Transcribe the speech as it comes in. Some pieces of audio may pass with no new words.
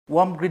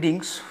Warm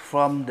greetings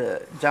from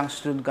the Chang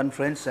Students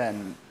Conference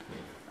and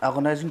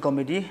Organizing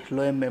Committee,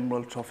 Loyem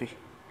Memorial Trophy.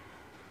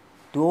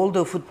 To all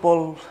the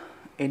football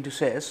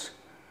enthusiasts,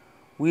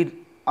 we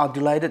are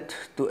delighted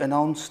to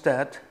announce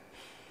that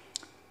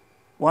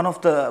one of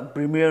the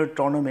premier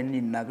tournaments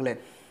in Nagaland,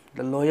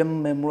 the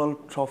Loyem Memorial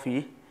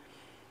Trophy,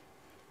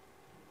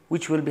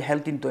 which will be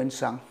held in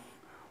Tuensang,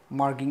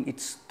 marking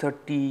its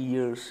 30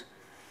 years.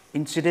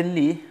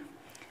 Incidentally,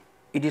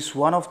 it is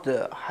one of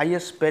the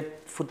highest paid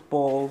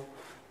football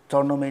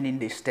tournament in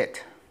the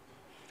state.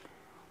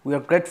 We are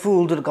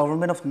grateful to the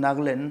government of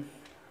Nagaland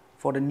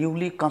for the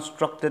newly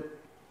constructed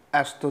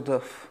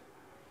Astro,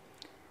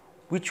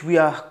 which we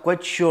are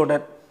quite sure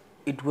that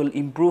it will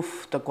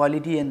improve the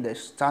quality and the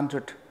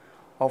standard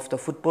of the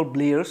football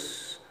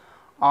players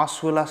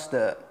as well as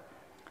the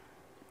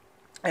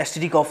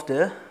aesthetic of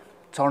the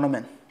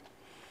tournament.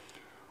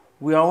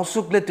 We are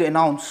also glad to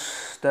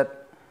announce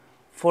that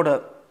for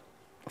the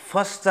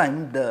first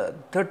time the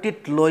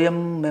 30th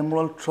Loyem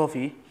Memorial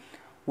Trophy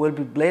will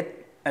be played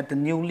at the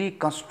newly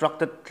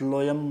constructed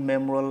Loyem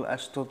Memorial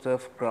Astro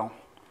ground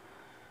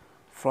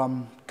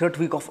from 3rd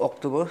week of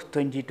October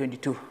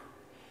 2022.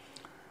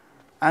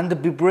 And the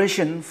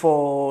preparation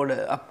for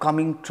the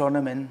upcoming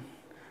tournament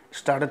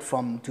started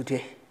from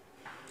today.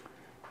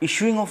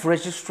 Issuing of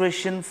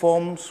registration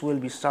forms will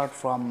be start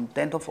from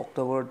 10th of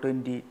October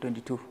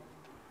 2022.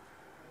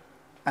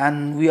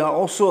 And we are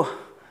also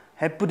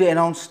happy to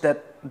announce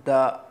that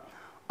the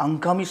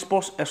Angkami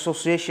Sports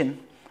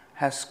Association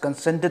has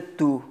consented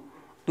to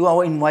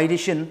our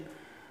invitation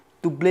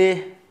to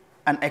play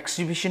an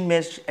exhibition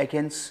match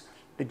against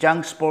the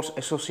Chang Sports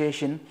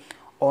Association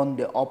on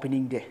the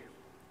opening day.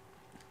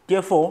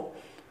 Therefore,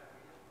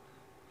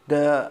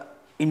 the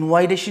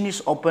invitation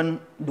is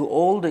open to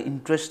all the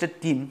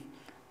interested team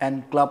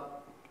and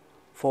club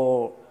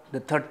for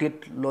the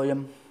 30th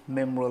Loyem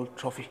Memorial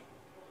Trophy.